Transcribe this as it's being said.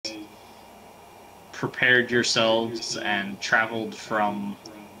prepared yourselves and traveled from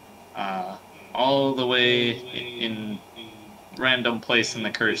all the way in random place in the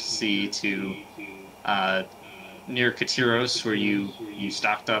Cursed Sea to near Katiros, where you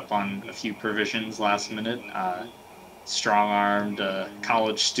stocked up on a few provisions last minute. Strong-armed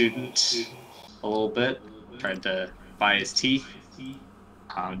college student a little bit. Tried to buy his tea.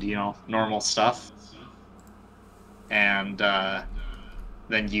 Normal stuff. And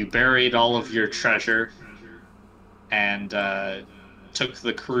then you buried all of your treasure and took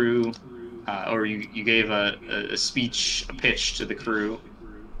the crew, or you gave a speech, a pitch to the crew,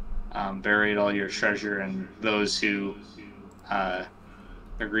 buried all your treasure, and those who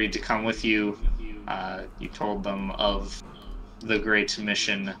agreed to come with you, you told them of the great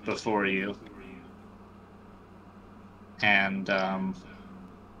mission before you. And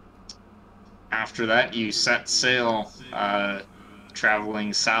after that, you set sail,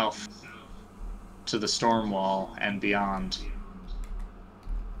 traveling south to the Stormwall and beyond.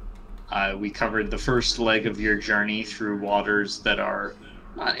 We covered the first leg of your journey through waters that are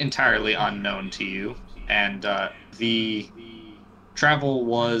not entirely unknown to you, and the travel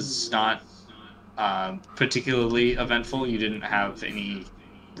was not particularly eventful. You didn't have any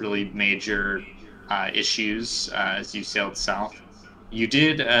really major issues as you sailed south. You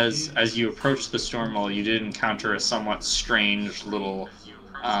did, as you approached the Stormwall, you did encounter a somewhat strange little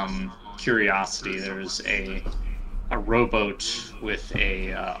curiosity. There's a rowboat with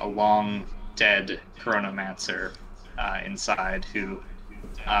a long dead chronomancer inside who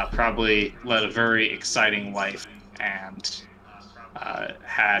probably led a very exciting life and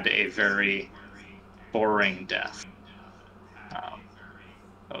had a very boring death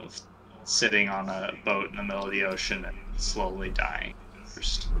of sitting on a boat in the middle of the ocean and slowly dying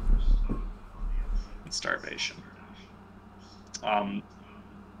first in starvation.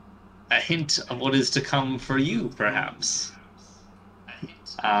 A hint of what is to come for you, perhaps.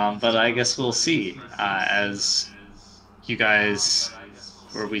 But I guess we'll see. As you guys,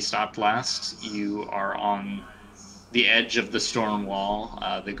 where we stopped last, you are on the edge of the storm wall.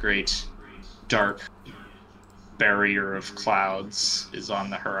 The great dark barrier of clouds is on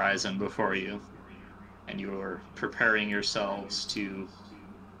the horizon before you, and you are preparing yourselves to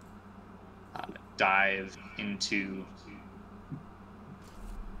dive into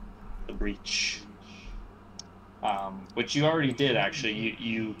the breach, which you already did. Actually,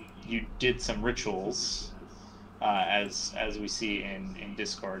 you did some rituals, as we see in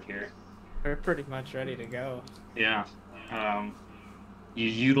Discord here. We're pretty much ready to go. Yeah. You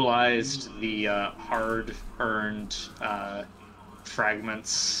utilized the hard-earned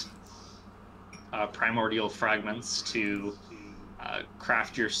fragments, primordial fragments, to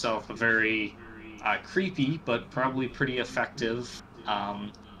craft yourself a very creepy but probably pretty effective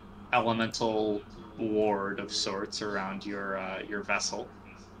elemental ward of sorts around your vessel.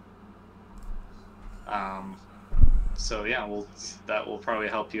 So yeah, that will probably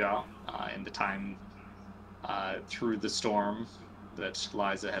help you out in the time through the storm that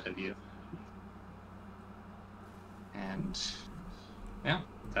lies ahead of you. And yeah,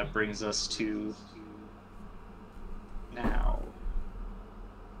 that brings us to now.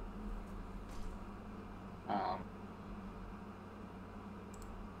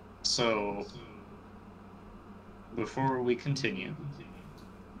 So, before we continue,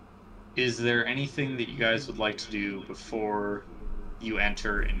 is there anything that you guys would like to do before you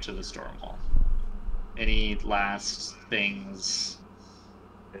enter into the Stormwall? Any last things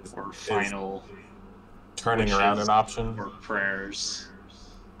or final turning around an option or prayers?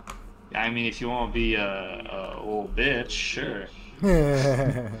 I mean, if you want to be a little bitch, sure.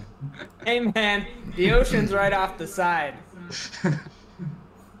 Hey man, the ocean's right off the side.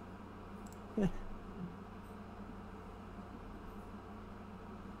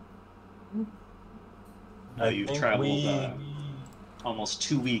 You've traveled almost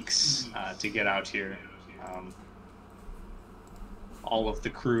 2 weeks to get out here. All of the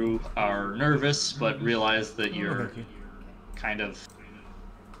crew are nervous, but realize that you're kind of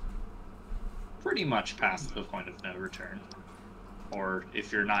pretty much past the point of no return. Or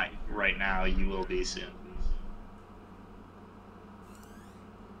if you're not right now, you will be soon.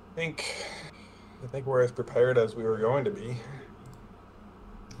 I think we're as prepared as we were going to be.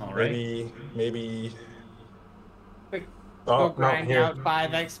 All right. Maybe. Go grind out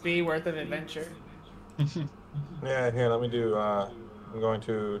 5 XP worth of adventure. Yeah, here, let me do, I'm going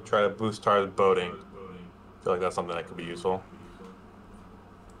to try to boost our boating. I feel like that's something that could be useful.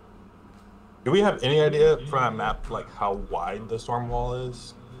 Do we have any idea from that map, like, how wide the storm wall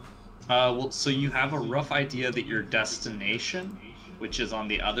is? Well, so you have a rough idea that your destination, which is on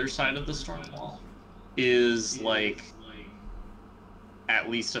the other side of the storm wall, is like at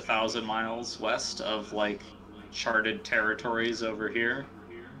least 1,000 miles west of like charted territories over here.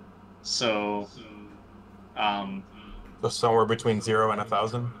 So, So somewhere between 0 and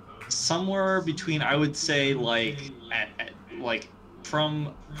 1,000. somewhere between, I would say, like like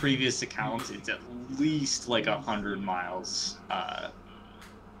from previous accounts, it's at least like 100 miles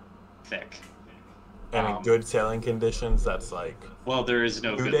thick. And in good sailing conditions, that's like. Well, there is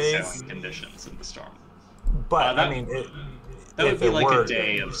no 2 good days? sailing conditions in the storm. But that- I mean, That would if be it like were a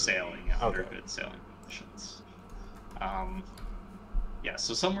day good. of sailing under Okay. good sailing conditions. Yeah,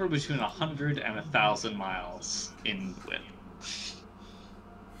 so somewhere between 100 and 1,000 miles in width.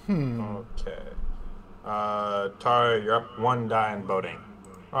 Okay. Tara, you're up 1 die in boating.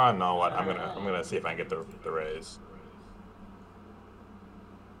 Oh no, what? I'm gonna see if I can get the raise.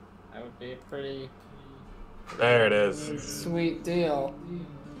 That would be a pretty There it is. sweet deal.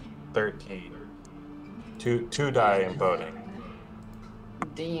 13. Two die in boating.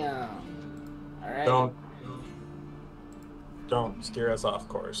 Damn. All right. Don't steer us off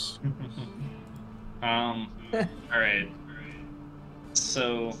course. All right.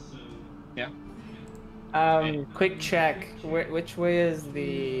 So, yeah. Quick check. Which way is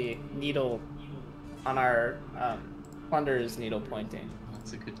the needle on our plunder's needle pointing?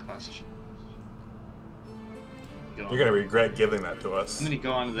 That's a good question. You're gonna regret giving that to us. I'm gonna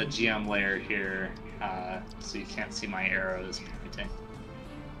go onto the GM layer here, so you can't see my arrows pointing.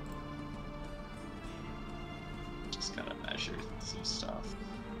 Just gotta measure some stuff.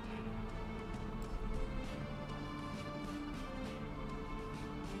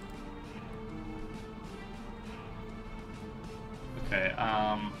 Okay,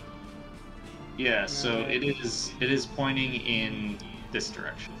 yeah, so it is pointing in this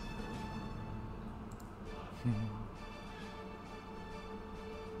direction.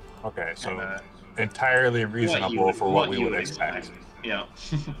 Okay, so And, entirely reasonable for what we would expect. Yeah.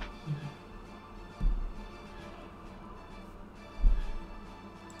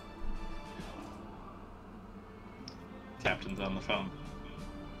 Captain's on the phone.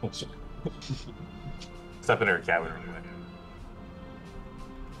 Step in her cabin real quick.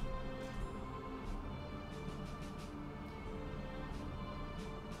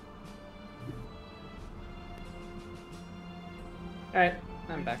 All right,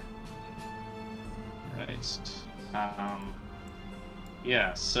 I'm back. Right.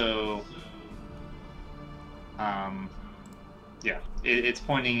 Yeah, so yeah, it's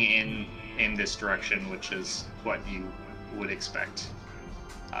pointing in this direction, which is what you would expect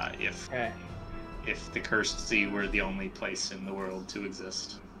if the cursed sea were the only place in the world to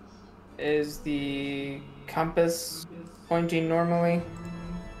exist. Is the compass pointing normally?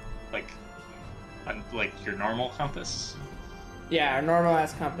 Like your normal compass. Yeah, our normal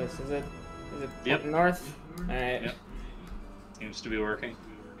ass compass. Is it Yep. pointing north? All right. Yep. Seems to be working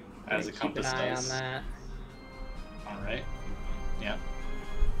as a Keep compass an eye does. on that. All right. Yeah.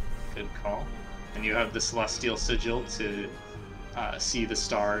 Good call. And you have the celestial sigil to see the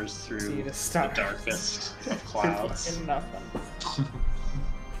stars through See the stars. darkest of clouds. Fucking nothing.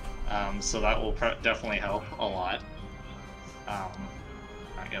 So that will definitely help a lot.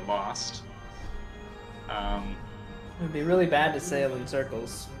 Not get lost. It'd be really bad to sail in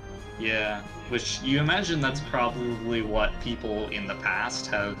circles. Yeah, which you imagine that's probably what people in the past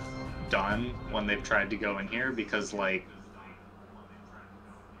have done when they've tried to go in here, because like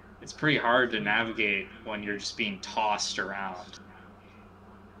it's pretty hard to navigate when you're just being tossed around,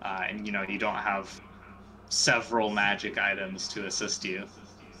 and you know you don't have several magic items to assist you.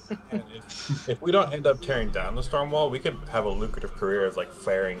 And if we don't end up tearing down the storm wall, we could have a lucrative career as like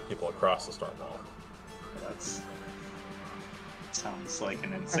ferrying people across the storm wall. That's sounds like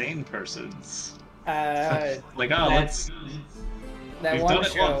an insane person's. That Like, oh, that we've one done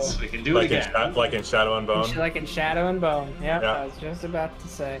it show, once, we can do it Like again. like in Shadow and Bone. like in Shadow and Bone. Yep, Yeah. I was just about to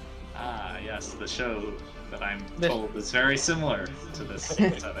say. Ah, yes, the show that I'm The- told is very similar to this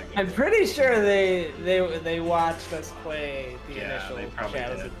setting. I'm pretty sure they watched us play the Yeah, initial they probably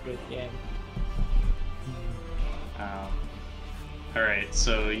Shadows did. of Truth game. All right,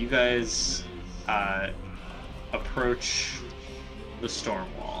 so you guys approach the storm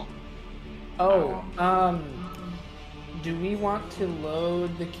wall. Oh, do we want to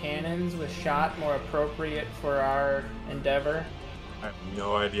load the cannons with shot more appropriate for our endeavor? I have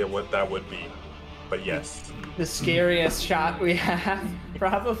no idea what that would be, but yes. The scariest shot we have,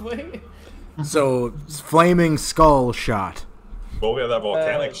 probably. So, flaming skull shot. Well, we have that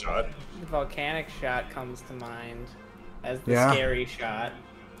volcanic shot. The volcanic shot comes to mind as the Yeah. scary shot.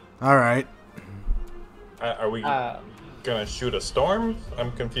 All right. Are we gonna shoot a storm?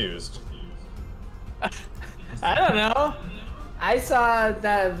 I'm confused. I don't know. I saw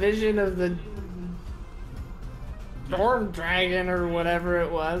that vision of the storm dragon or whatever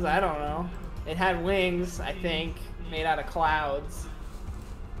it was. I don't know. It had wings, I think, made out of clouds.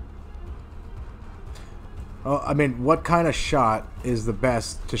 Well, I mean, what kind of shot is the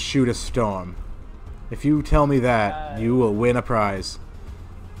best to shoot a storm? If you tell me that, you will win a prize.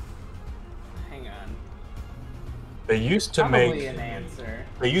 Hang on. They used to Probably make an answer.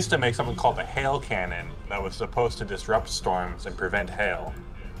 they used to make something called the hail cannon that was supposed to disrupt storms and prevent hail,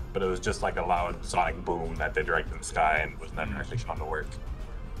 but it was just like a loud sonic boom that they directed in the sky and was never actually shown to work.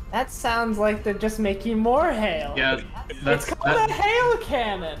 That sounds like they're just making more hail. Yeah, It's called a hail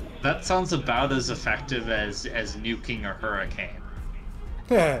cannon. that sounds about as effective as nuking a hurricane.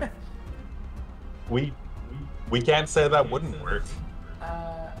 We can't say that wouldn't work.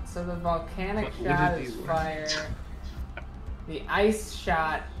 So the volcanic What would shot it is be? fire. The ice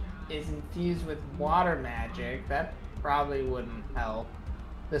shot is infused with water magic. That probably wouldn't help.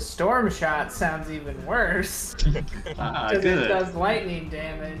 The storm shot sounds even worse Ah, because it good. does lightning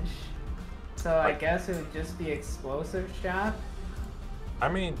damage. So I guess it would just be explosive shot. I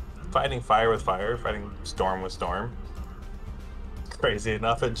mean, fighting fire with fire, fighting storm with storm. Crazy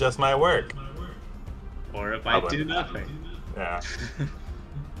enough, it just might work. Or it might Probably. do nothing. Yeah,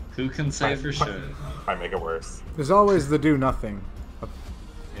 Who can say for sure? might make it worse. There's always the do nothing.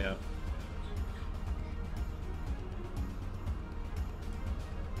 Yeah.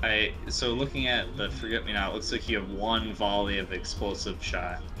 So looking at the Forget Me Not, it looks like you have one volley of explosive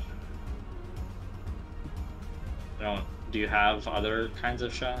shot. Do you have other kinds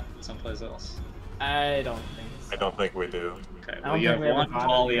of shot someplace else? I don't think so. I don't think we do. Okay, I well don't you have think we have one a lot of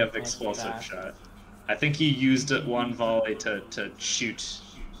volley of explosive explosive shot. shot. I think he used it one volley to shoot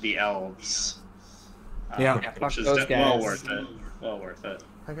the elves. Yeah. Which Fuck is those well guys. worth it. Well worth it.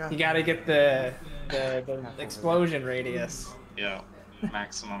 You gotta get the explosion radius. Yeah.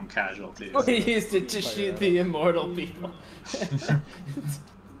 Maximum casualties. We used it to shoot the immortal people.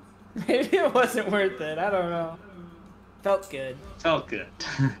 Maybe it wasn't worth it. I don't know. Felt good. Felt good.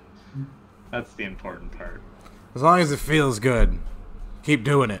 That's the important part. As long as it feels good, keep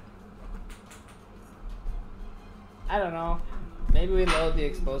doing it. I don't know. Maybe we load the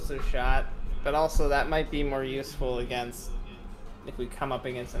explosive shot, but also that might be more useful against if we come up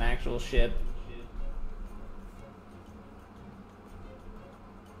against an actual ship.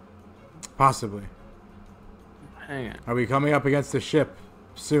 Possibly. Hang on. Are we coming up against a ship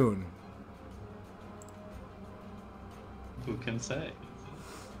soon? Who can say?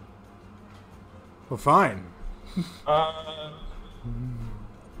 Well, fine.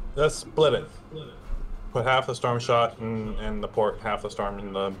 Let's split it. Put half the storm shot in the port, half the storm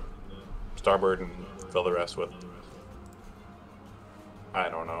in the starboard, and fill the rest with, I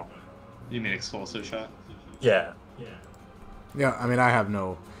don't know. You mean explosive shot? Yeah. Yeah, I mean, I have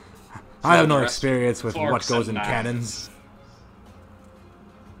no the rest experience with what forks goes and in knives. cannons.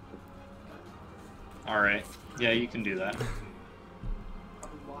 Alright. Yeah, you can do that.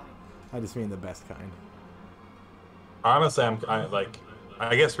 I just mean the best kind. Honestly,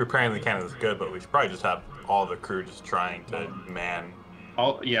 I guess repairing the cannon is good, but we should probably just have all the crew just trying to man.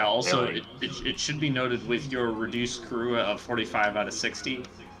 Also, Really? it should be noted with your reduced crew of 45 out of 60,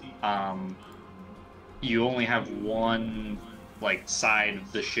 you only have one side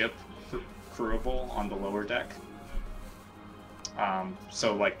of the ship crewable on the lower deck.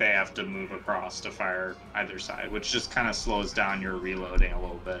 So they have to move across to fire either side, which just kind of slows down your reloading a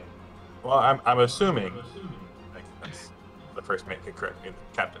little bit. Well, I'm assuming, that's the first mate could correct me,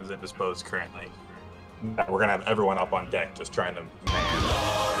 the captain's indisposed currently, that we're gonna have everyone up on deck just trying to man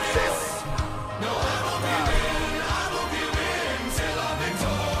sailing.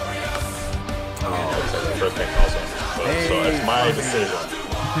 The first mate also. So it's my decision.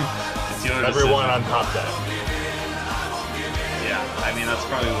 It's your Everyone decision. on top deck. Yeah, I mean that's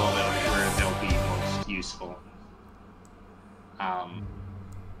probably where they'll be most useful.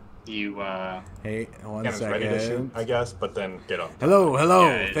 Hey, one Cannon's ready to shoot, second. I guess, but then get up. Hello.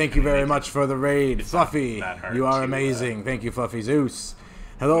 Yeah, Thank you I mean, very much for the raid, it's not Fluffy. that hard You are to, amazing. Thank you, Fluffy Zeus.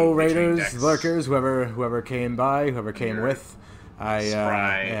 Hello, between raiders, decks. lurkers, whoever came by, whoever came Your with. I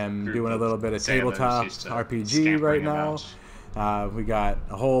spry am group doing a of little bit of sailors tabletop used to RPG scampering right now. about. We got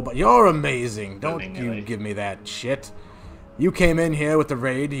a whole. But you're amazing. Don't Willingly. you give me that shit. You came in here with the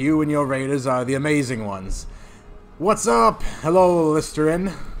raid. You and your raiders are the amazing ones. What's up? Hello,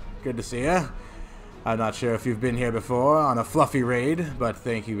 Listerin. Good to see you. I'm not sure if you've been here before on a fluffy raid, but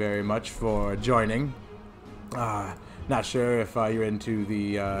thank you very much for joining. Now Not sure if you're into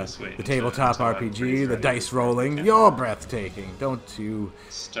the wait the tabletop until RPG, everybody's the ready. dice rolling. You're breathtaking. Don't you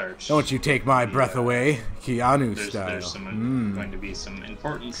take my breath away, Keanu style. There's going to be some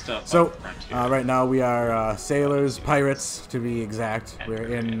important stuff So, up front here. right now we are sailors, pirates to be exact.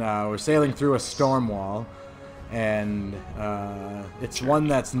 We're sailing through a storm wall, and it's one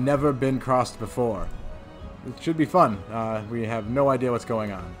that's never been crossed before. It should be fun. We have no idea what's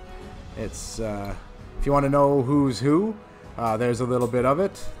going on. It's if you want to know who's who, there's a little bit of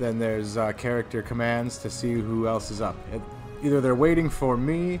it. Then there's character commands to see who else is up. Either they're waiting for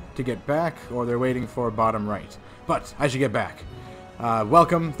me to get back, or they're waiting for bottom right. But I should get back.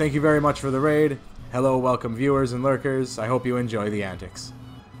 Welcome. Thank you very much for the raid. Hello, welcome viewers and lurkers. I hope you enjoy the antics.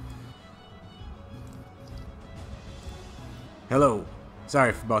 Hello. Sorry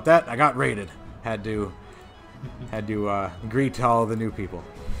about that. I got raided. Had to greet all the new people.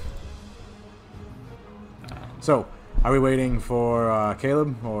 So, are we waiting for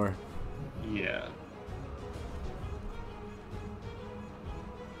Caleb, or? Yeah.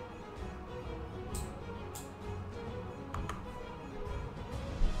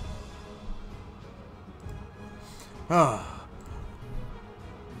 Ah.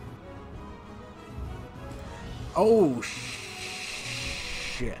 Oh,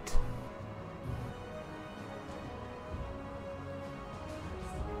 shit.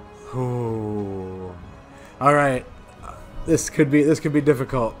 Oh. All right. This could be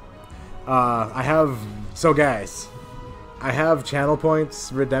difficult. Guys, I have channel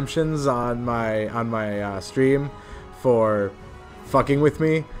points redemptions on my stream for fucking with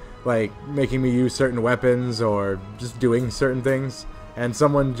me, like making me use certain weapons or just doing certain things. And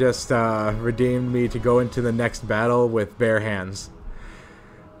someone just redeemed me to go into the next battle with bare hands.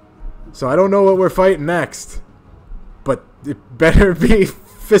 So I don't know what we're fighting next, but it better be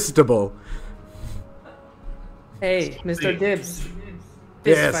fistable. Hey, Mr. Gibbs. Fist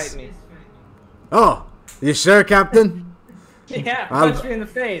Yes. fight me. Oh, you sure, Captain? Yeah, punch me in the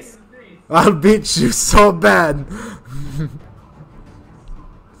face. I'll beat you so bad.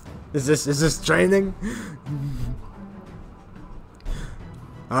 Is this training?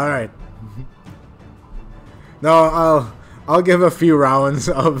 All right. No, I'll give a few rounds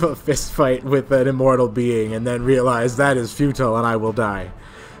of a fist fight with an immortal being, and then realize that is futile, and I will die.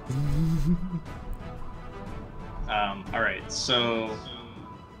 All right. So,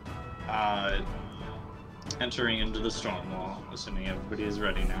 entering into the storm wall. Assuming everybody is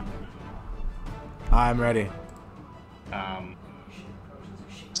ready now. I'm ready.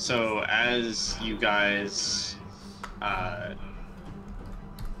 So as you guys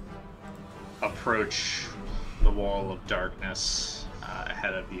approach the wall of darkness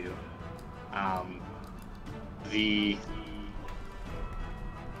ahead of you, the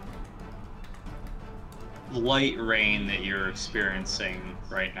light rain that you're experiencing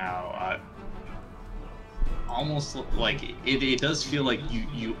right now almost like it does feel like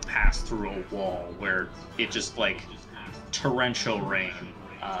you pass through a wall where it just like torrential rain.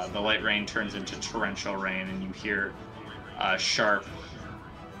 The light rain turns into torrential rain, and you hear sharp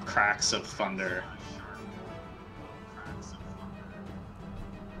cracks of thunder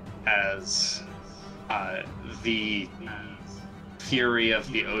as the fury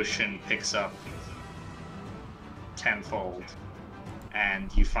of the ocean picks up tenfold,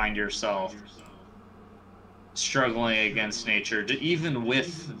 and you find yourself struggling against nature, even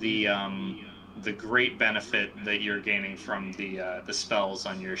with the great benefit that you're gaining from the spells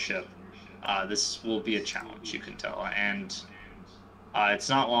on your ship. This will be a challenge, you can tell, and it's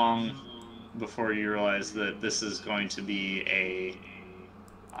not long before you realize that this is going to be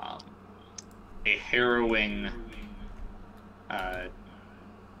a harrowing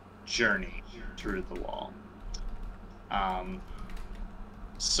journey through the wall.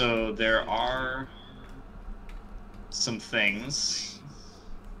 So there are some things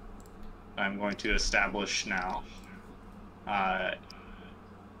I'm going to establish now.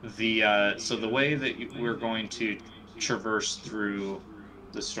 So the way that we're going to traverse through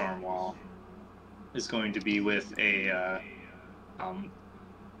the storm wall is going to be with a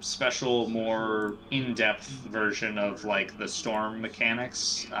special, more in-depth version of like the storm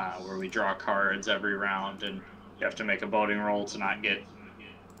mechanics, where we draw cards every round, and you have to make a boating roll to not get,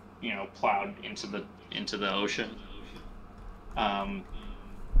 plowed into the ocean.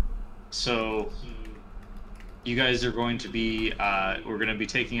 So you guys are going to be, we're going to be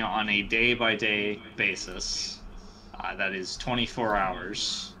taking it on a day-by-day basis. That is 24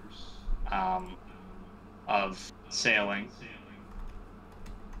 hours of sailing.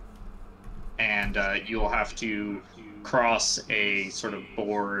 And you'll have to cross a sort of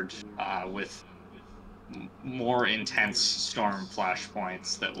board with more intense storm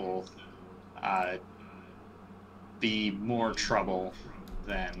flashpoints that will be more trouble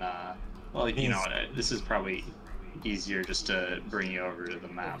than. Well, you know, this is probably easier just to bring you over to the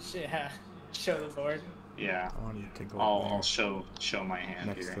map. Yeah, show the board. Yeah, I wanted to go I'll show my hand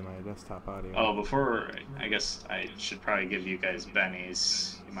next here. to my desktop audio. Oh, before, I guess I should probably give you guys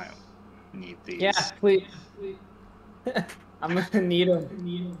bennies. You might need these. Yeah, please. I'm gonna need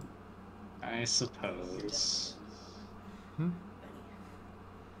them. I suppose.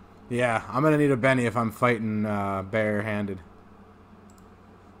 Yeah, I'm gonna need a Benny if I'm fighting bare-handed.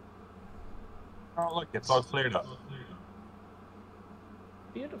 Oh, look, it's all cleared up.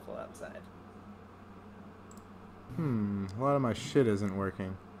 Beautiful outside. A lot of my shit isn't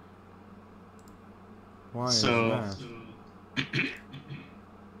working. Why So, is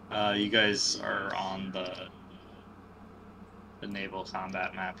that? you guys are on the naval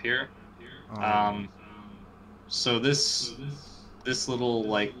combat map here. So this little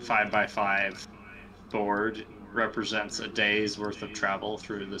like 5x5 board represents a day's worth of travel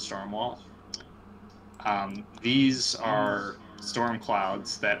through the storm wall. These are storm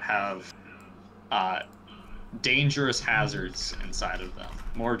clouds that have dangerous hazards inside of them,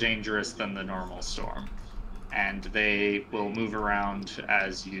 more dangerous than the normal storm, and they will move around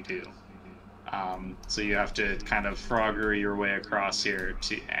as you do. So you have to kind of frogger your way across here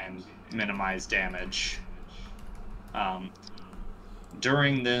and minimize damage.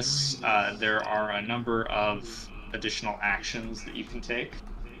 During this, there are a number of additional actions that you can take,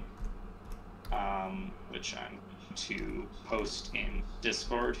 which I'm going to post in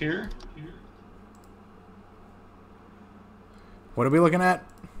Discord here. What are we looking at?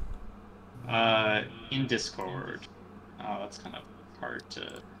 In Discord. Oh, that's kind of hard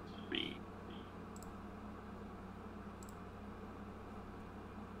to read.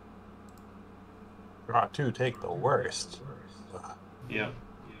 Draw 2, take the worst. Yep.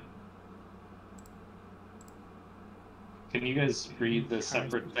 Can you guys read the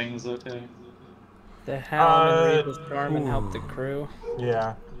separate things, okay? The helm and read the storm and help the crew.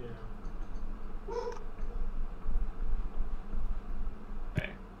 Yeah. Okay.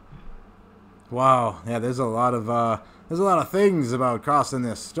 Wow, yeah, there's a lot of things about crossing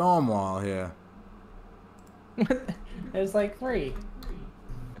this storm wall here. There's like 3.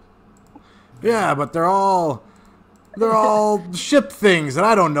 Yeah, but they're all ship things, and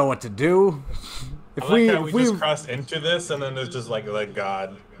I don't know what to do. I like how we just crossed into this, and then there's just like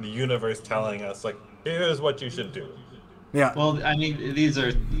God, the universe telling us, like, here's what you should do. Yeah. Well, I mean, these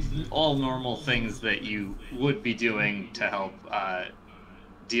are all normal things that you would be doing to help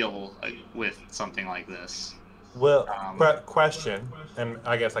deal with something like this. Well, question, and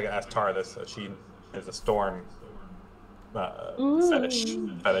I guess I could ask Tara this. So she is a storm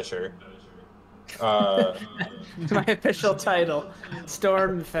fetisher. My official title,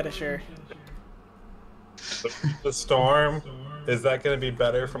 Storm Fetisher. The storm, is that going to be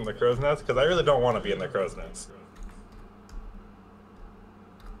better from the crow's nest? Because I really don't want to be in the crow's nest.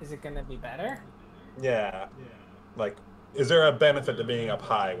 Is it gonna be better? Yeah. Like, is there a benefit to being up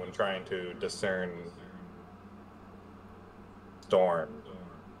high when trying to discern storm?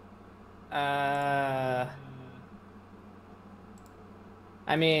 I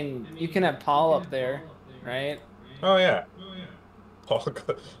mean, you can have Paul up there, right? Oh yeah. Paul, don't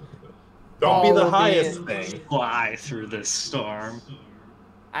Paul be the will be highest in- thing. Fly through this storm.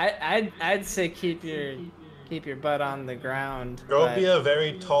 I'd say keep your butt on the ground. Go but- be a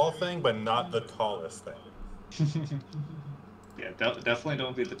very tall thing, but not the tallest thing. Yeah, definitely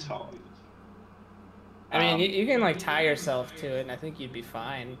don't be the tall. I mean, you can like tie yourself to it, and I think you'd be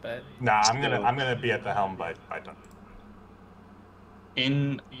fine. But Nah, I'm gonna be at the helm by dawn.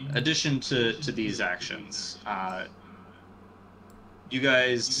 In addition to these actions, you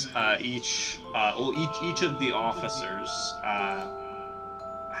guys each of the officers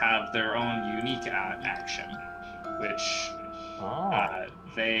have their own unique action, which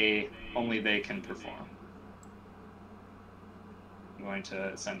they can perform. I'm going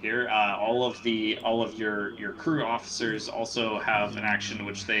to send here. All of your crew officers also have an action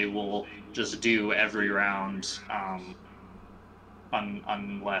which they will just do every round,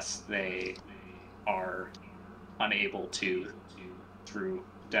 unless they are unable to through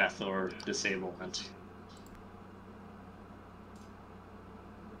death or disablement.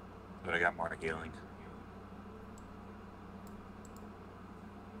 But I got more healing.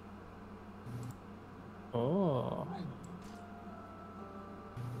 oh,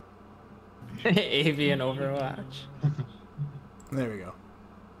 Avian Overwatch. There we go.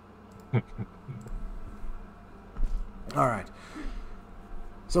 All right.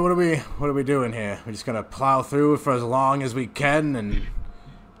 So what are we doing here? We're just gonna plow through for as long as we can and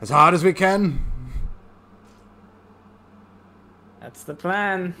as hard as we can? That's the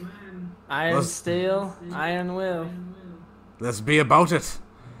plan. Iron steel, iron will. Let's be about it.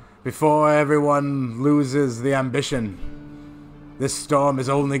 Before everyone loses the ambition. This storm is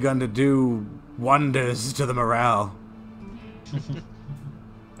only going to do wonders to the morale.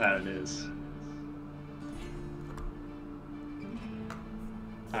 That it is.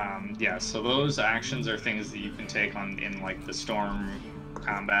 Yeah, so those actions are things that you can take on in like the storm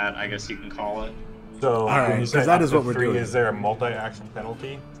combat, I guess you can call it. So, Alright, you say 'cause that up is to what we're 3, doing. Is there a multi-action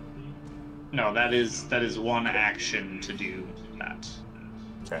penalty? No, that is one action to do that.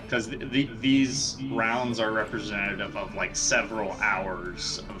 Okay. Because these rounds are representative of like several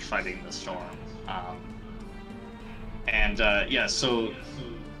hours of fighting the storm. Yeah, so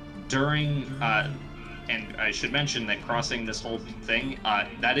during, and I should mention that crossing this whole thing,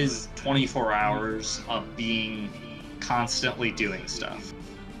 that is 24 hours of being constantly doing stuff.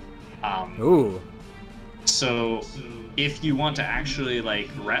 Ooh. So if you want to actually like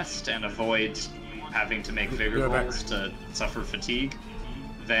rest and avoid having to make vigor rolls to suffer fatigue,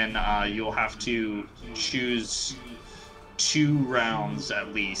 then you'll have to choose 2 rounds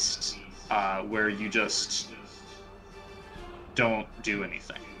at least where you just don't do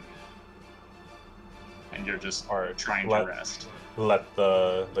anything. And you're just trying to rest. Let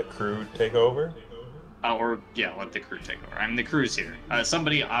the crew take over? Let the crew take over. I mean, the crew's here.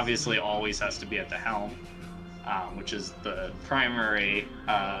 Somebody obviously always has to be at the helm, which is the primary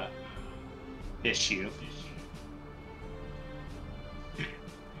issue.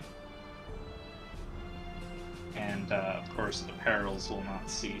 And, of course, the perils will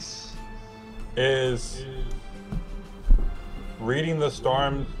not cease. Is reading the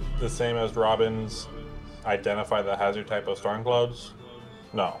storm the same as Robin's identify the hazard type of storm clouds?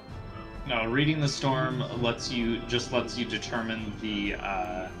 No. No, reading the storm lets you determine the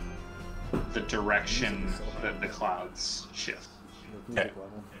direction that the clouds shift. Okay.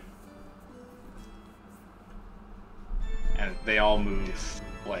 And they all move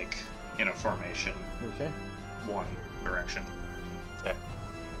like in a formation, Okay. one direction. Okay.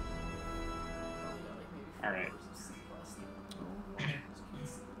 All right.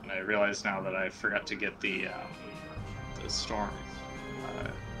 And I realize now that I forgot to get the storm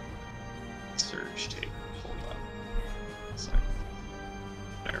surge tape pulled up. So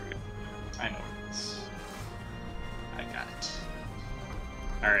there we go. I know where it is. I got it.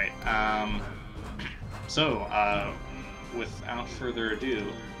 All right. So without further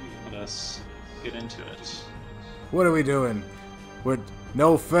ado, let us get into it. What are we doing? We're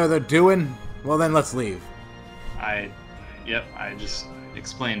no further doing? Well then, let's leave. Yep, I just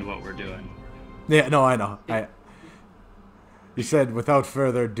explained what we're doing. Yeah, no, I know. You said without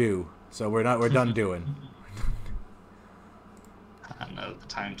further ado, so we're done doing. No, the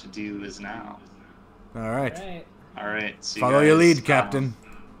time to do is now. All right. All right. So Follow your lead, Captain.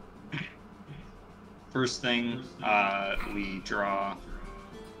 First thing, we draw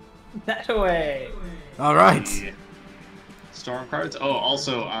That way. All right. the storm cards. Oh,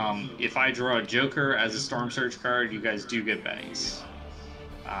 also, if I draw a Joker as a Storm Surge card, you guys do get bennies.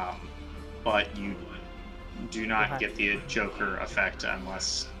 But you do not get the Joker effect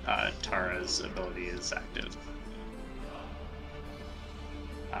unless Tara's ability is active.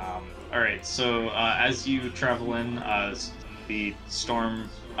 Alright, so as you travel in, the Storm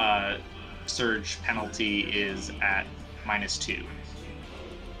Surge penalty is at -2.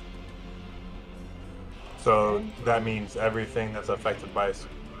 So that means everything that's affected by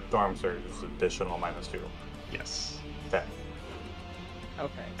storm surge is additional -2. Yes. Okay.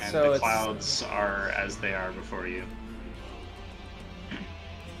 Okay. And So the it's clouds are as they are before you.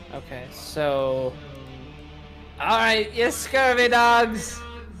 okay. So, all right, you scurvy dogs.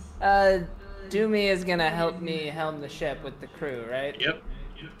 Doomy is gonna help me helm the ship with the crew, right? Yep.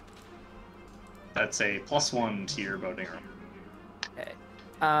 That's a +1 to your boating room. Okay.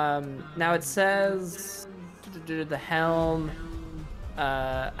 Now it says the helm.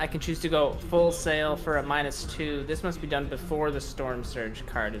 I can choose to go full sail for a -2. This must be done before the Storm Surge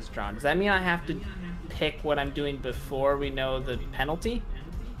card is drawn. Does that mean I have to pick what I'm doing before we know the penalty?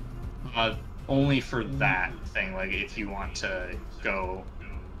 Only for that thing, like if you want to go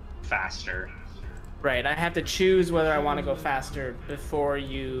faster. Right, I have to choose whether I want to go faster before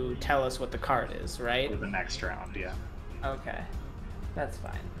you tell us what the card is, right? For the next round, yeah. Okay, that's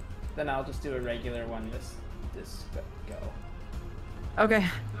fine. Then I'll just do a regular one this go. Okay.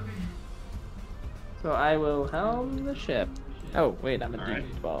 So I will helm the ship. Oh, wait, I'm a All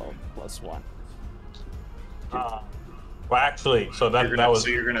right. D12 +1. Well, actually, so that was. So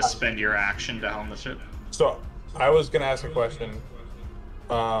you're gonna spend your action to helm the ship. So I was gonna ask a question.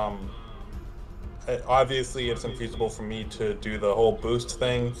 Obviously, it's infeasible for me to do the whole boost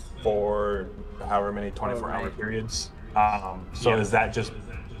thing for however many 24-hour periods. So is that just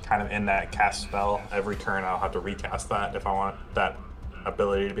kind of in that cast spell? Every turn, I'll have to recast that if I want that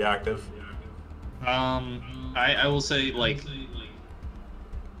ability to be active. I will say like,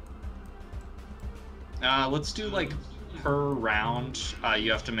 let's do like per round.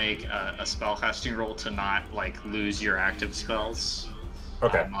 You have to make a spell casting roll to not like lose your active spells.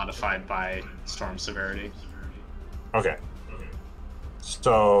 Okay. Modified by storm severity. Okay.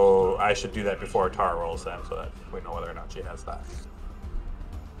 So I should do that before Tara rolls then, so that we know whether or not she has that.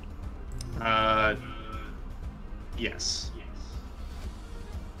 Yes.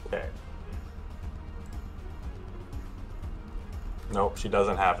 Okay. Nope, she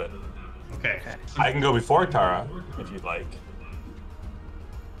doesn't have it. Okay. I can go before Tara, if you'd like.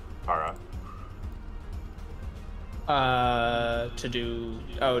 Tara. To do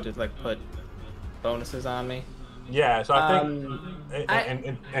to like put bonuses on me. Yeah, so I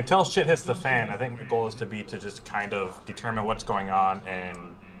think until shit hits the fan, I think the goal is to just kind of determine what's going on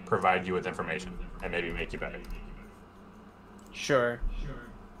and provide you with information and maybe make you better. Sure.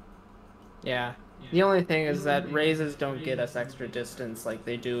 Yeah. The only thing is that raises don't get us extra distance like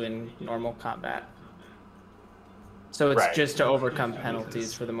they do in normal combat. So it's just to overcome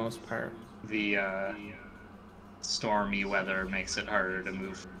penalties for the most part. The stormy weather makes it harder to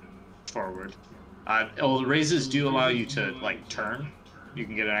move forward. The raises do allow you to like turn. You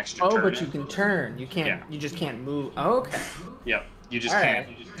can get an extra turn. Oh, but you can turn. You can't. Yeah. You just can't move. Oh, okay. Yep. You just can't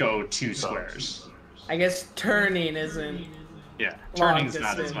go 2 squares. I guess turning isn't. Yeah, turning's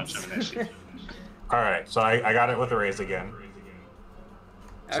not as much of an issue. All right, so I got it with the raise again.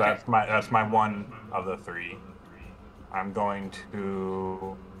 So that's my one of the 3. I'm going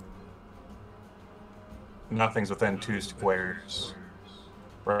to. Nothing's within 2 squares.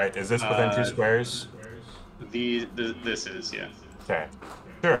 Right? Is this within 2 squares? This is, yeah. Okay.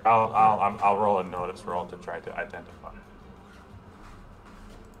 Sure. I'll roll a notice roll to try to identify.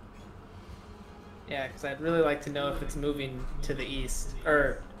 Yeah, because I'd really like to know if it's moving to the east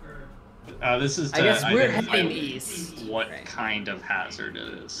or. This is to I guess we're identify heading east. What kind of hazard it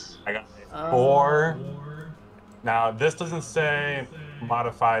is? I got 4. Now this doesn't say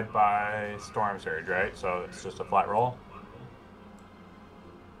modified by storm surge, right? So it's just a flat roll.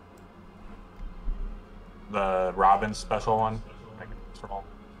 The Robin special one. I can just roll.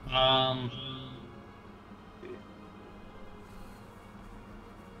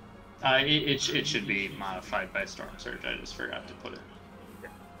 It should be modified by storm surge. I just forgot to put it.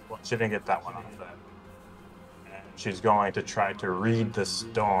 Well, she didn't get that one off then. And she's going to try to read the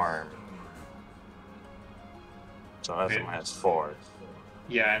storm. So that's a -4.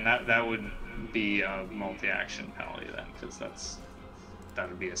 Yeah, and that would be a multi-action penalty then, because that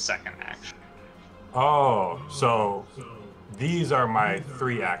would be a second action. Oh, so these are my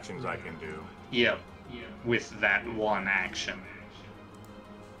 3 actions I can do. Yep, with that one action.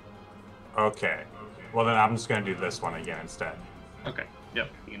 Okay. Well, then I'm just going to do this one again instead. Okay,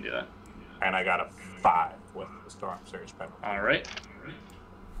 yep, you can do that. And I got a 5 with the storm surge penalty. All right.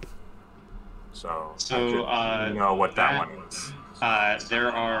 So you know what that one is.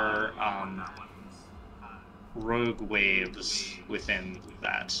 There are rogue waves within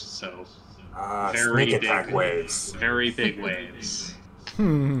that, so very sneak attack big waves. Very big waves.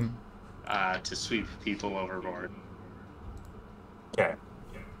 To sweep people overboard. Okay.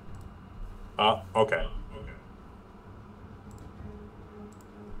 Okay.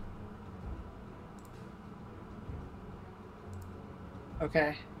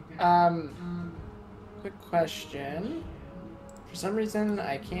 Okay. Quick question. For some reason,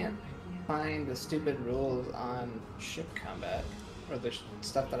 I can't find the stupid rules on ship combat, or the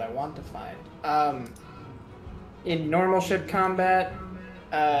stuff that I want to find. In normal ship combat,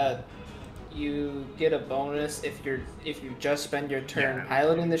 you get a bonus if you just spend your turn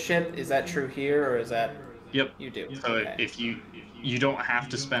piloting the ship. Is that true here, or is that? Yep. You do. So okay. if you don't have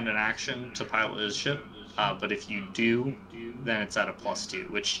to spend an action to pilot his ship, but if you do, then it's at a +2,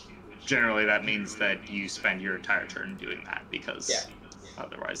 which generally that means that you spend your entire turn doing that, because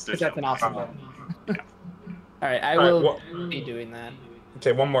otherwise there's that's no an awesome point. one. All right, I will be doing that.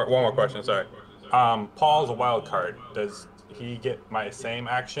 Okay, one more question. Sorry. Paul's a wild card. Does he get my same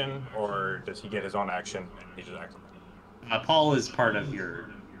action, or does he get his own action? He just acts. Paul is part of your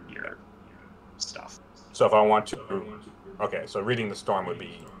stuff. So if I want to, okay. So reading the storm would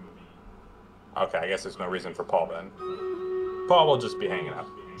be. Okay, I guess there's no reason for Paul then. Paul will just be hanging out.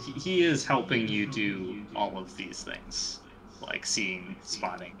 he is helping you do all of these things, like seeing,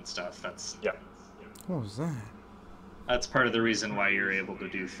 spotting, and stuff. Yeah. What was that? That's part of the reason why you're able to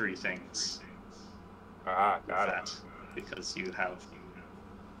do 3 things. Ah, got That, because you have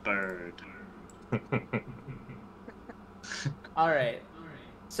bird. it. All right.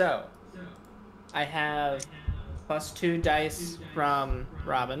 So, I have +2 dice from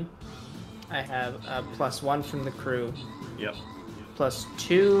Robin. I have a +1 from the crew. Yep.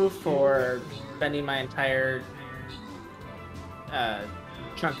 +2 for spending my entire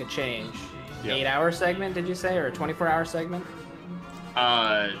chunk of change. Yep. 8-hour segment, did you say, or a 24-hour segment?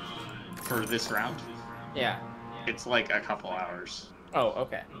 For this round, Yeah. it's like a couple hours, Oh,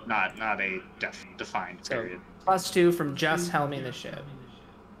 okay. not a defined So period. +2 from just helming the ship.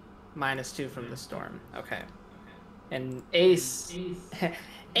 -2 from the storm. Okay. And Ace,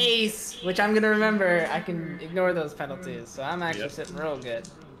 Ace, which I'm gonna remember. I can ignore those penalties, so I'm actually Yep. sitting real good.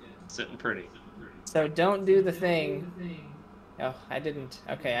 Sitting pretty. So don't do the thing. Oh, I didn't.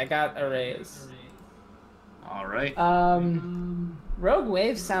 Okay, I got a raise. All right. Rogue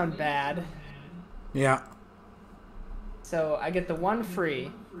waves sound bad, Yeah. so I get the 1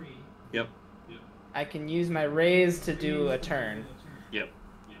 free. Yep. I can use my raise to do a turn, Yep.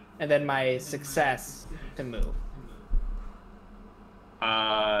 and then my success to move.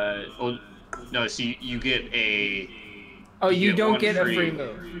 Oh, no. So you get a. Oh, you don't one get a free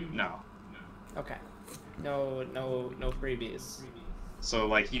move. No. Okay. No freebies. So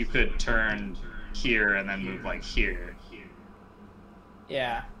like you could turn here and then move like here.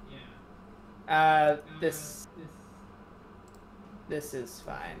 Yeah. This is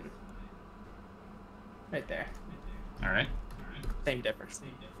fine. Right there. All right. Same difference.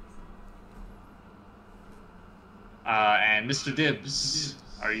 And Mr. Dibbs,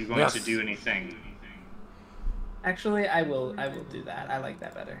 are you going Yes. to do anything? Actually, I will do that. I like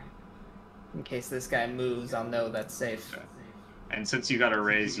that better. In case this guy moves, I'll know that's safe. Okay. And since you got a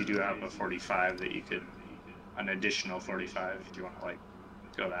raise, you do have a 45 that you could, an additional 45 if you want to like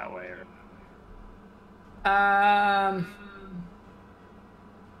go that way or.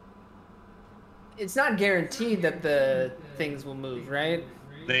 It's not guaranteed that the things will move, right?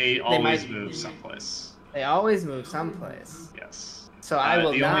 They always might- move someplace. They always move someplace. Yes. So I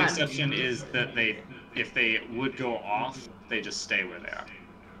will the not. only exception is that if they would go off, they just stay where they are.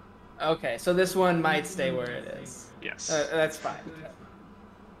 Okay, so this one might stay where it is. Yes. That's fine.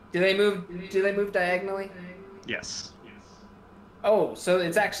 Do they move? Do they move diagonally? Yes. Oh, so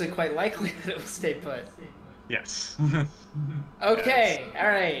it's actually quite likely that it will stay put. Yes. Okay, all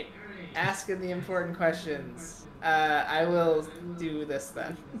right. Asking the important questions. I will do this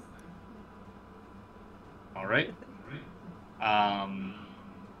then. All right.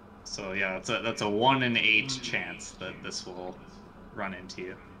 So yeah, that's a 1 in 8 chance that this will run into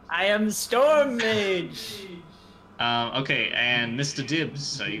you. I am Storm Mage. Okay, and Mr.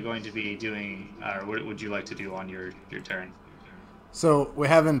 Dibbs, are you going to be doing, or what would you like to do on your turn? So we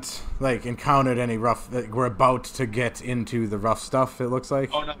haven't like encountered any rough. Like, we're about to get into the rough stuff. It looks like.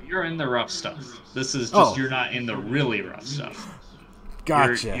 Oh no, you're in the rough stuff. This is just Oh. you're not in the really rough stuff.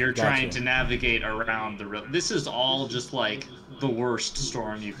 Gotcha. You're gotcha. trying to navigate around the real. This is all just like the worst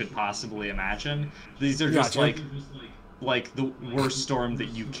storm you could possibly imagine. These are just Gotcha. like the worst storm that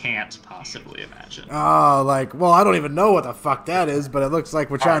you can't possibly imagine. Oh, like, well, I don't even know what the fuck that is, but it looks like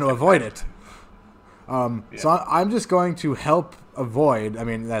we're trying to avoid it. So I'm just going to help avoid. I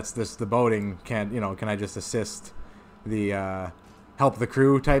mean, that's this. The boating can't. Can I just assist the help the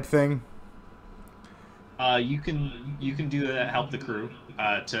crew type thing? You can do that. Help the crew.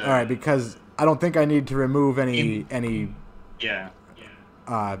 All right, because I don't think I need to remove any Yeah.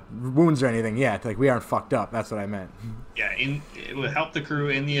 wounds or anything yet. Like, we aren't fucked up. That's what I meant. Yeah, it would help the crew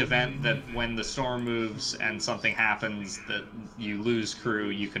in the event that when the storm moves and something happens that you lose crew,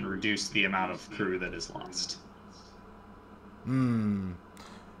 you can reduce the amount of crew that is lost.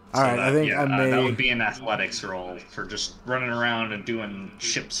 All right, I think I may. that would be an athletics roll for just running around and doing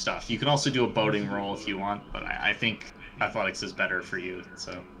ship stuff. You can also do a boating roll if you want, but I think athletics is better for you.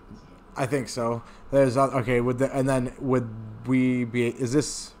 So I think so. There's okay. Would we be? Is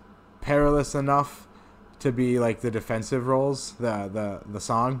this perilous enough to be like the defensive rolls? The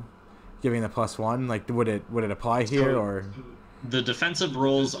song, giving the +1. Like, would it apply here or? the defensive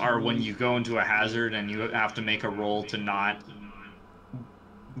rolls are when you go into a hazard and you have to make a roll to not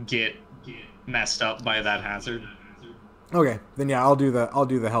get messed up by that hazard. Okay, then yeah, I'll do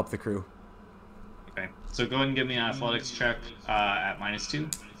the help the crew. Okay, so go ahead and give me an athletics check at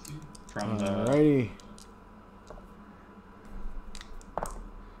 -2 from the. Alrighty.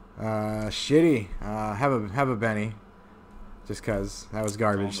 Shitty. Have a Benny. just cause that was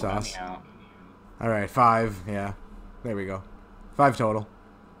garbage Throwing the sauce. money out. All right, 5. Yeah, there we go. 5 total.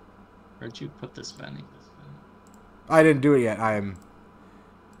 Where'd you put this, Benny? I didn't do it yet. I am.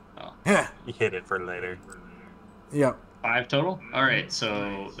 Oh. You hit it for later. Yep. 5 total? Alright,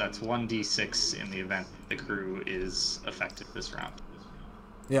 so that's 1d6 in the event the crew is affected this round.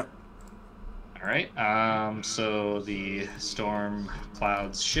 Yep. Alright, so the storm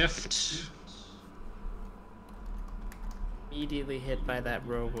clouds shift. Immediately hit by that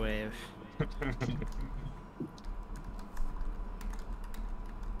rogue wave.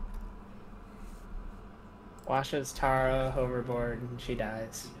 Washes Tara overboard and she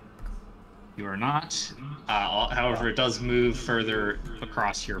dies. You are not. However, it does move further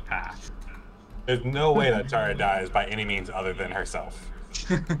across your path. There's no way that Tara dies by any means other than herself.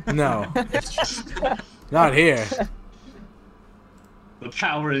 No. Not here. The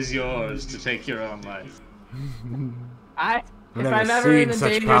power is yours to take your own life. If never I'm ever in seen a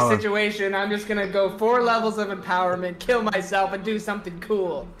such dangerous power. situation, I'm just gonna go 4 levels of empowerment, kill myself, and do something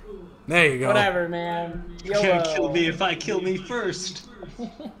cool. There you go. Whatever, man. You can't YOLO. kill me if I kill me first.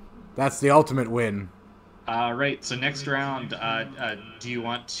 That's the ultimate win. Right, so next round, do you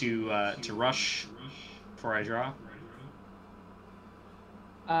want to rush before I draw?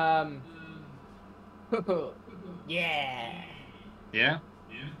 Yeah. Yeah?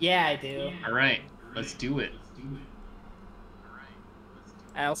 Yeah, I do. Alright, let's do it.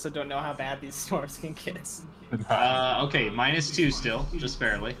 I also don't know how bad these storms can get. Okay, -2 still, just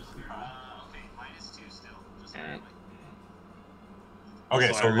barely. Alright. Okay,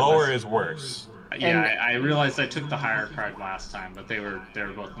 So so I lower realized- is worse. Yeah, And- I realized I took the higher card last time, but they were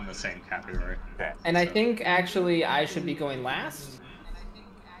both in the same category. Okay. And I think actually I should be going last.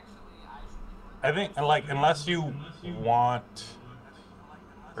 I think, like, unless you want,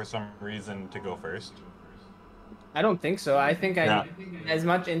 for some reason, to go first. I don't think so. I think Yeah. as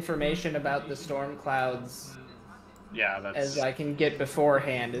much information about the storm clouds Yeah, that's as I can get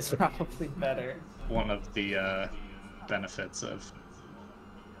beforehand is probably better. one of the benefits of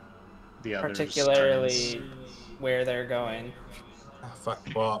the other Particularly where they're going. Oh, fuck.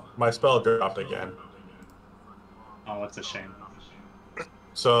 Well, my spell dropped again. Oh, that's a shame.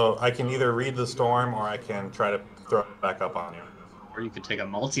 So I can either read the storm or I can try to throw it back up on you. Or you could take a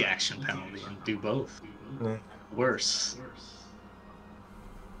multi-action penalty and do both. Yeah. Worse.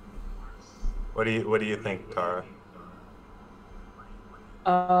 What do you think, Tara?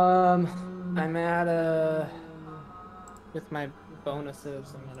 I'm at a with my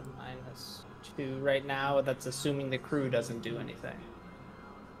bonuses. I'm at a -2 right now. That's assuming the crew doesn't do anything,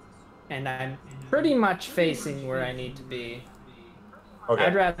 and I'm pretty much facing where I need to be. Okay.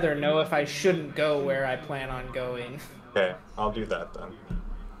 I'd rather know if I shouldn't go where I plan on going. Okay, I'll do that then.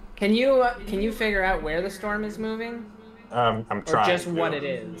 Can you figure out where the storm is moving, I'm or trying. just to. what it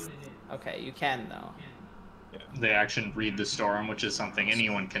is? Okay, you can though. The action read the storm, which is something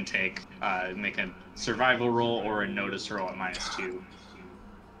anyone can take. Make a survival roll or a notice roll at -2,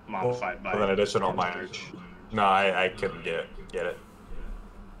 modified by With an additional charge. No, I couldn't get it.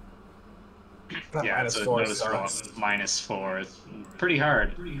 That Yeah, it's a -4 notice roll sucks. of -4. It's pretty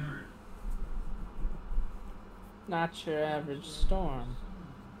hard. Not your average storm.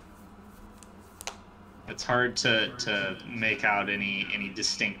 It's hard to make out any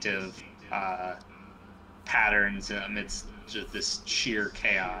distinctive patterns amidst just this sheer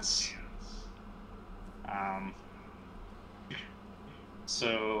chaos.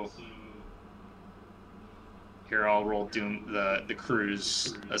 So here I'll roll the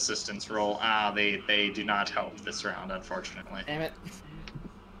crew's assistance roll. They do not help this round, unfortunately. Damn it.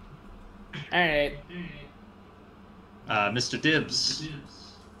 All right. Mr. Dibbs,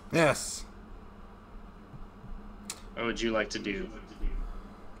 Yes. what would you like to do?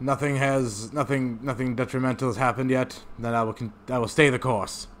 Nothing detrimental has happened yet. Then I will stay the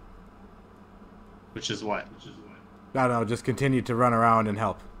course. Which is what? I don't know, just continue to run around and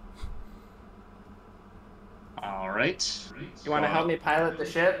help. All right. You want to help me pilot the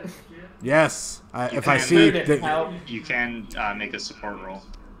ship? Yes. If I can. see Food and that, help. You can make a support roll.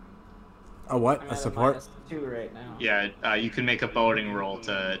 a what? I'm A at support? -2 right now. Yeah, you can make a boating roll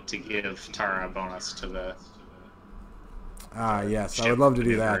to give Tara a bonus to the. Yes. I ship would love to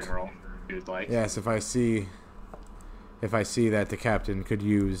do maneuvering that. Roll, if you'd like. Yes, if I see that the captain could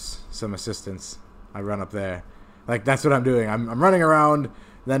use some assistance, I run up there. Like, that's what I'm doing. I'm running around,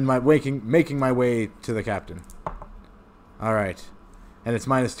 then making my way to the captain. All right, and it's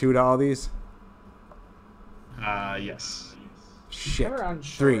 -2 to all these. Yes. Shit. We're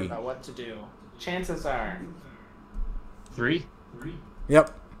unsure 3. about what to do. Chances are. 3.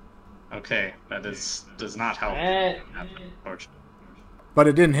 Yep. Okay, that does not help. Alright. Unfortunately. But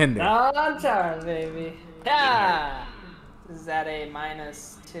it didn't hinder. On time, baby. Yeah. Is that a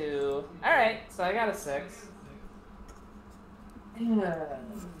 -2? Alright, so I got a 6.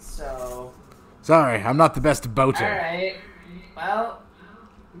 So. Sorry, I'm not the best boater. Alright. Well,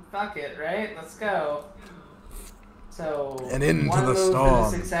 fuck it, right? Let's go. So. And into one the move for storm. the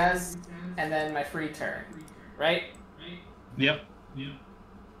success, and then my free turn. Right? Yep.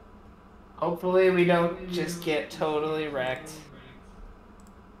 Hopefully we don't just get totally wrecked.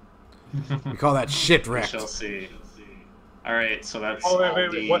 We call that shit We wrecked. shall see. All right, so that's Oh, all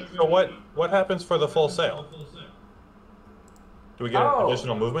wait. the... What happens for the full sail? Do we get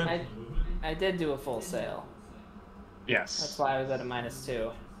additional movement? I did do a full sail. Yes. That's why I was at a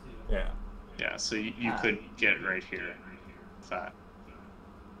 -2. Yeah. Yeah, so you could get right here. With that.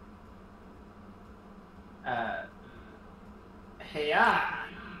 Yeah.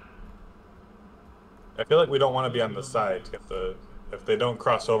 I feel like we don't want to be on the side. If they don't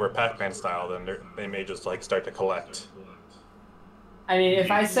cross over Pac-Man style, then they may just like start to collect. I mean,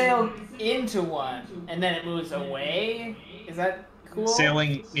 if I sail into one and then it moves away, is that cool?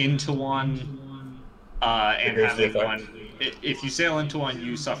 Sailing into one and Here's the having effect. one... If you sail into one,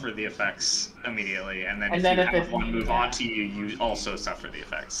 you suffer the effects immediately, and then And if then you if have it- one move yeah. onto you, you also suffer the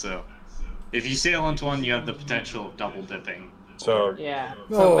effects. So if you sail into one, you have the potential of double dipping. So Yeah.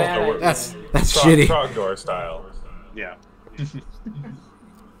 Oh, So bad idea. that's shitty. Trogdor style. Yeah.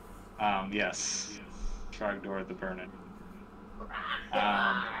 Yes. Trogdor the Burning.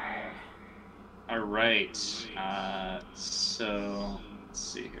 All right. So let's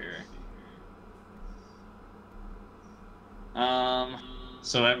see here.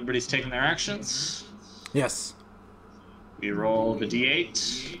 So everybody's taking their actions. Yes. We roll the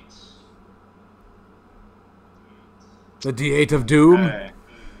d8. The D8 of Doom. Okay.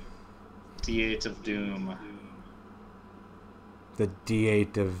 D8 of Doom. The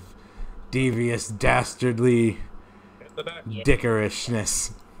D8 of devious, dastardly Hit the deck.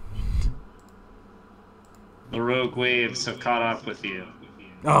 dickerishness. The rogue waves have caught up with you.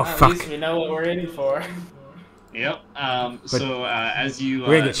 Oh, At fuck. least we know what we're in for. Yep. So as you,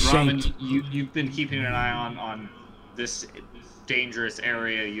 we're gonna get Ramen, shanked. you've been keeping an eye on this dangerous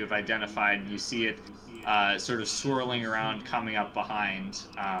area you've identified, and you see it sort of swirling around, coming up behind,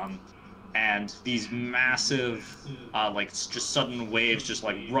 and these massive, like just sudden waves just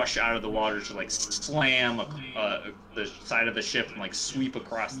like rush out of the water to like slam the side of the ship and like sweep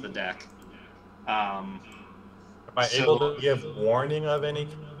across the deck. Am I able to give warning of any?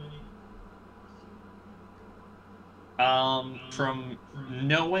 From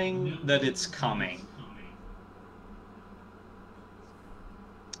knowing that it's coming.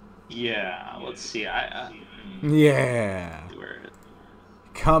 Yeah, let's see. Yeah. Where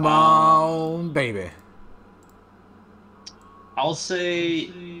Come on, baby. I'll say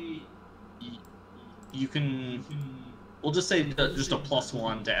you can. We'll just say just a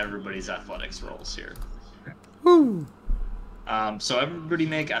 +1 to everybody's athletics rolls here. Woo. So everybody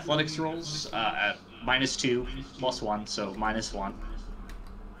make athletics rolls at -2 +1, so -1.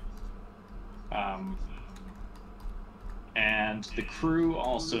 And the crew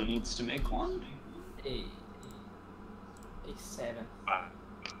also needs to make one. A 7.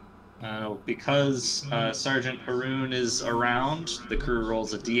 Because Sergeant Haroon is around, the crew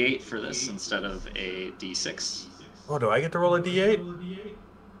rolls a d8 for this instead of a d6. Oh, do I get to roll a d8?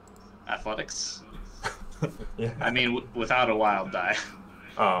 Athletics. Yeah. I mean, without a wild die.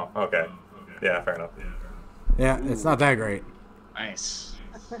 Oh, okay. Yeah, fair enough. Yeah, it's not that great. Nice.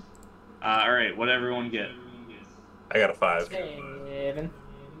 All right, what everyone get? I got a 5. 7.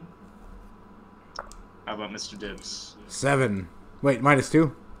 How about Mr. Dibbs? 7. Wait,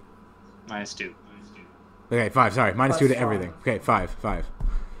 -2? -2. Okay, 5, sorry. -2 to +5. everything. Okay, 5.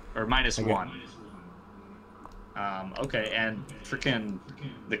 Or -1. Okay, and freaking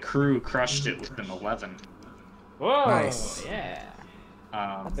the crew crushed it with an 11. Whoa! Nice. Yeah.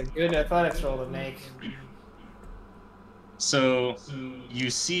 Um, That's a good athletics roll to make. So you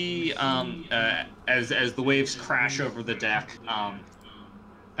see, as the waves crash over the deck,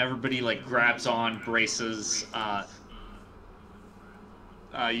 everybody like grabs on, braces.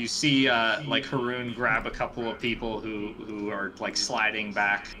 You see, like Haroon grab a couple of people who are like sliding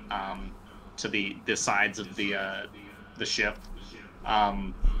back to the sides of the ship.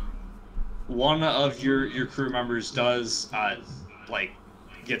 One of your crew members does like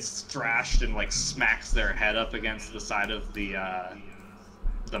gets thrashed and like smacks their head up against the side of the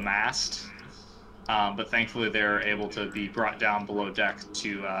mast, but thankfully they're able to be brought down below deck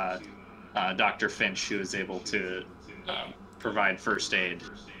to Dr. Finch, who is able to provide first aid.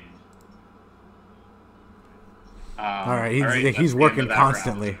 All right, he's that's the end working of that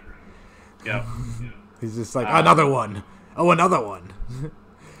constantly. round. Yep. He's just like, another one. Oh, another one.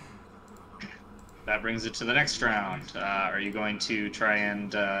 That brings it to the next round. Are you going to try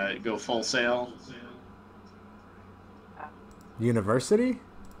and go full sail? University?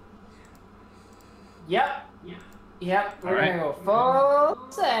 Yep. Yep. We're Alright. gonna go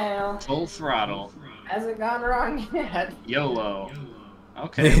full sail. Full throttle. Hasn't gone wrong yet. YOLO.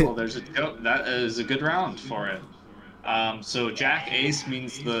 Okay, well, that is a good round for it. So Jack Ace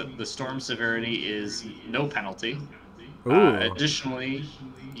means the storm severity is no penalty. Additionally,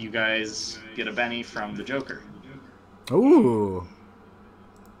 you guys get a Benny from the Joker. Ooh.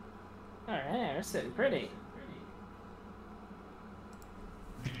 Alright, we're sitting pretty.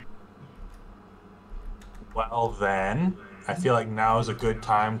 Well then, I feel like now is a good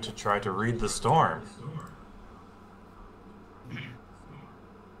time to try to read the storm.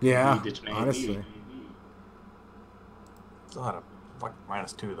 Yeah, Indeed, it may honestly. be. Still had a fucking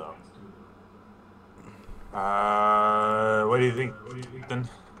 -2 though. What do you think, then?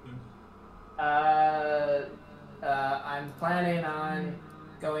 I'm planning on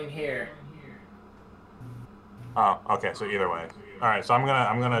going here. Oh, okay. So either way, all right. So I'm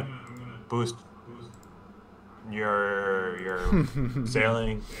gonna boost your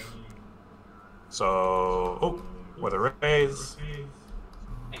sailing. So with a raise.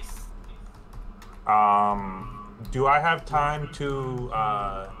 Nice. Do I have time to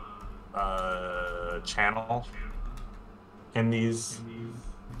channel in these?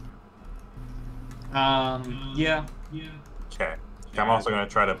 Yeah. Okay. I'm also gonna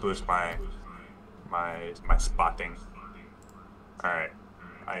try to boost my spotting. All right.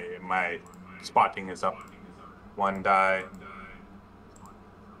 My spotting is up 1 die.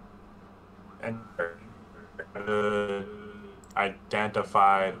 And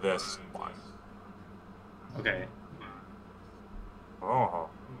identify this one. Okay. Oh.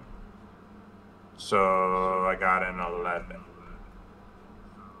 So I got an 11.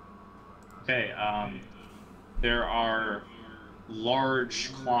 Okay. There are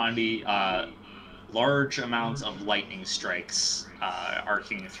large amounts of lightning strikes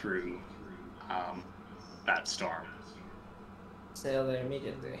arcing through that storm. Sail there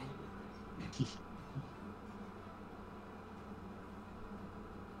immediately.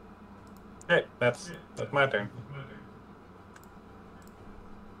 Okay, that's my turn.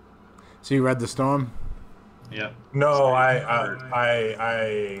 So you read the storm? Yep. No,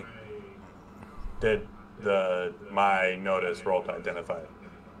 I did my notice roll to identify it.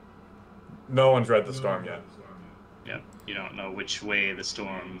 No one's read the storm yet. Yep. You don't know which way the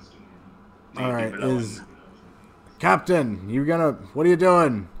storm may All be right, blowing. Captain, what are you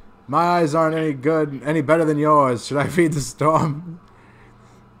doing? My eyes aren't any better than yours. Should I read the storm?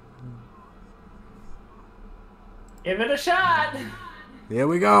 Give it a shot. Here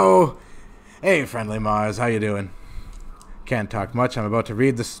we go. Hey, friendly Mars, how you doing? Can't talk much. I'm about to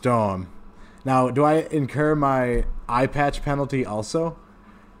read the storm. Now, do I incur my eye patch penalty also?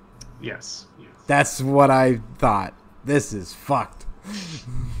 Yes. That's what I thought. This is fucked.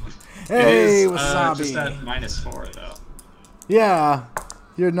 It Hey, is Wasabi. just at -4 though. Yeah,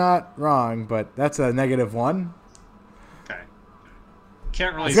 you're not wrong, but that's a -1. Okay.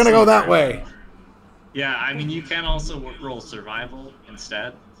 Can't really. It's gonna see go that very way. much. Yeah, I mean you can also roll survival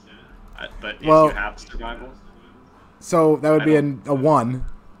instead, but if Well- you have survival, So that would be a don't- 1.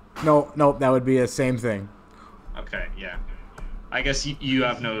 No, that would be a same thing. okay, yeah. I guess you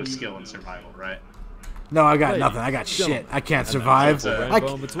have no skill in survival, right? No, I got Hey, nothing. I got don't. shit. I can't So survive. it's a I, Rainbow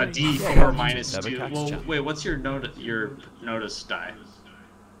in A between. D4 Yeah. minus Never 2. catch Well, jump. wait, what's your notice die?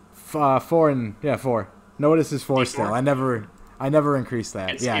 4 and 4. Notice is 4 D4? still. I never increased that.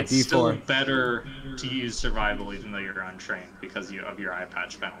 It's, Yeah, it's D4. still better to use survival even though you're untrained because of your eye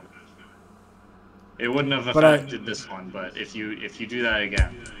patch penalty. It wouldn't have But I- affected this one, but if you do that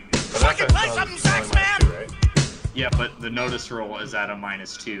again, Fucking play something sucks, man! Right? yeah. But the notice roll is at a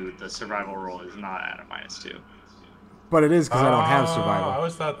 -2. The survival roll is not at a -2. But it is because I don't have I survival.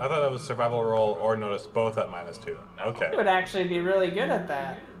 thought that was survival roll or notice both at -2. I Okay. would actually be really good at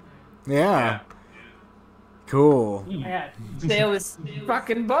that. Yeah. Cool. I got sail this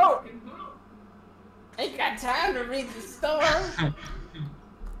fucking boat. Ain't got time to read the storm.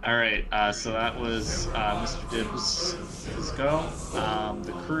 All right, so that was Mr. Dibs' go.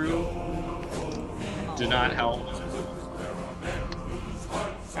 The crew did not help.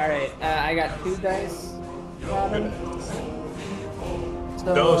 Alright, I got 2 dice. Robin.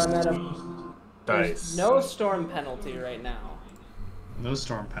 So Those I'm at a, there's dice. no storm penalty right now. No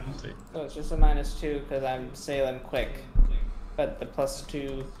storm penalty. So it's just a -2 because I'm sailing quick. But the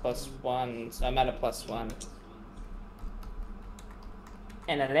 +2, +1, so I'm at a +1.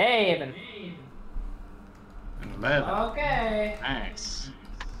 An 11. 11. Okay. Nice.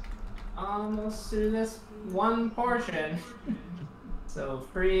 Almost through this one portion. So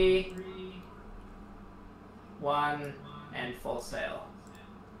free, 1, and full sail.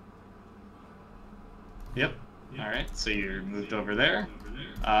 Yep. All right. So you're moved over there.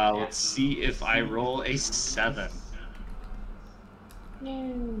 Let's see if I roll a 7.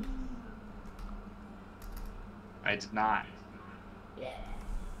 No. I did not. Yeah.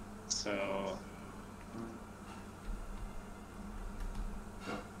 So.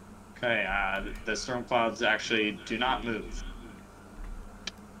 Okay. The storm clouds actually do not move.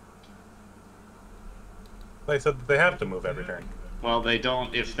 They said they have to move every turn. Well, they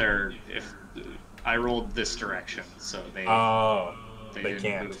don't if I rolled this direction, so they they didn't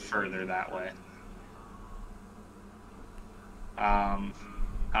can't move further that way.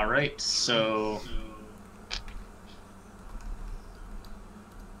 All right, so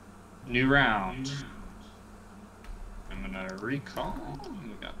new round. I'm gonna recall.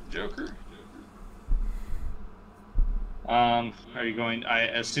 We got the Joker. Are you going? I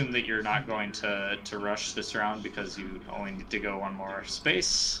assume that you're not going to rush this round because you only need to go one more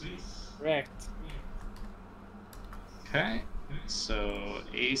space. Correct. Okay, so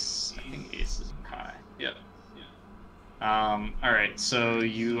Ace. I think Ace is high. Yep. All right, so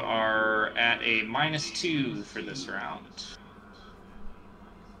you are at a -2 for this round.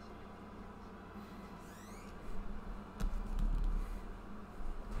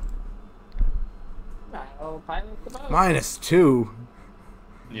 I'll pilot the boat. -2.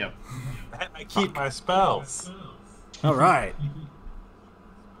 Yep. I keep my spells. All right.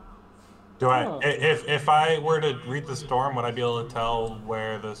 Do I? If I were to read the storm, would I be able to tell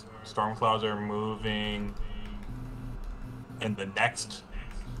where the storm clouds are moving in the next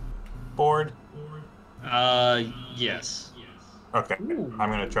board? Yes. Okay, Ooh. I'm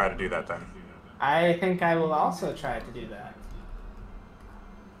gonna try to do that then. I think I will also try to do that.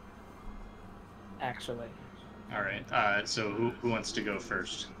 Actually. All right. So who wants to go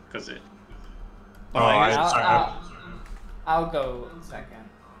first? Because it. Oh, I'll go second.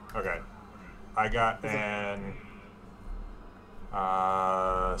 Okay. I got an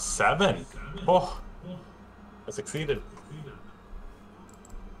 7. Oh, I succeeded.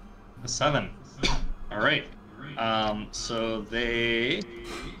 A 7. All right. So they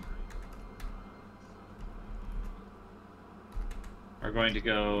are going to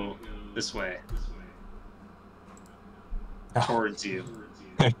go this way towards you.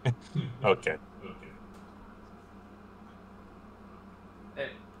 Okay.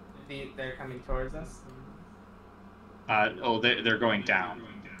 They're coming towards us. They're going down.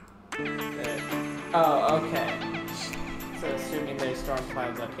 Oh, okay. So assuming there's storm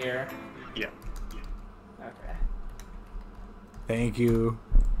clouds up here. Yeah. Okay. Thank you.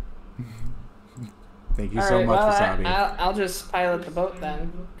 Thank you All so right, much, well, Wasabi. I'll just pilot the boat then,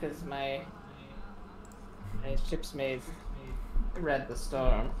 because my ship's made read the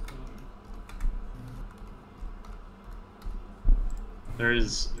storm. There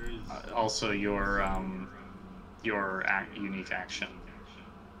is also your unique action.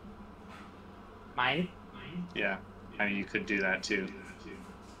 Mine? Yeah. I mean, you could do that too.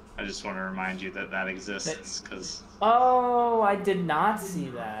 I just want to remind you that exists, because Oh, I did not see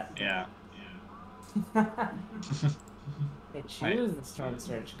that. yeah. They choose the Storm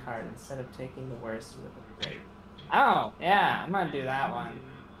Surge card instead of taking the worst with the great. Oh, yeah, I'm gonna do that one.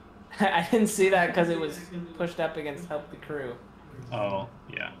 I didn't see that because it was pushed up against Help the Crew. Oh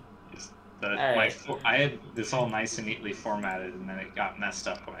yeah. Alright. I had this all nice and neatly formatted, and then it got messed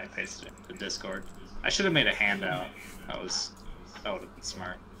up when I pasted it to Discord. I should have made a handout. That would have been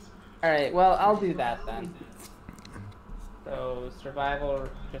smart. Alright, well, I'll do that then. So, survival,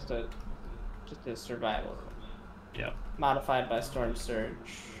 just a survival. Yep. Modified by Storm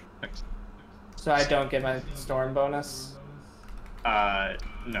Surge. Thanks. So I don't get my Storm bonus?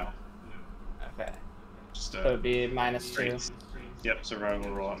 No. Okay. Just So it'd be -2. straight. Yep,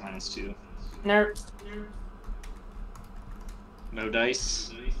 survival roll at -2. Nope. No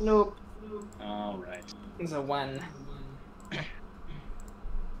dice. Nope. All right. It's a 1.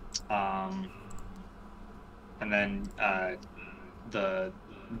 And then the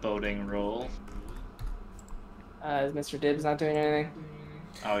boating roll. Is Mr. Dibbs not doing anything?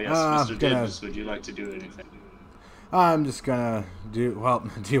 Oh yes, Mr. Gonna- Dibbs, would you like to do anything? I'm just gonna do. Well,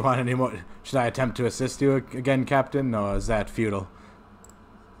 do you want any more? Should I attempt to assist you again, Captain, or is that futile?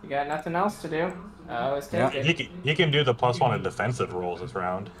 You got nothing else to do? I always take Yeah. it. He can do the +1 in defensive rolls this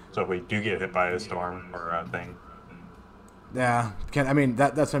round. So if we do get hit by a storm or a thing. Yeah.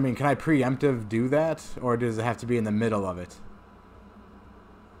 That's what I mean. Can I preemptive do that, or does it have to be in the middle of it?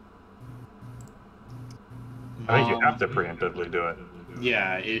 I think you have to preemptively do it.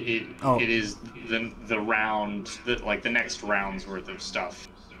 Yeah, it is the round, like the next round's worth of stuff.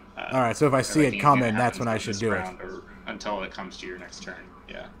 All right, so if I see it coming, that's when I should do it. Or until it comes to your next turn.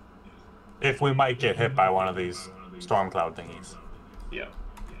 Yeah. If we might get hit by one of these storm cloud thingies. Yeah.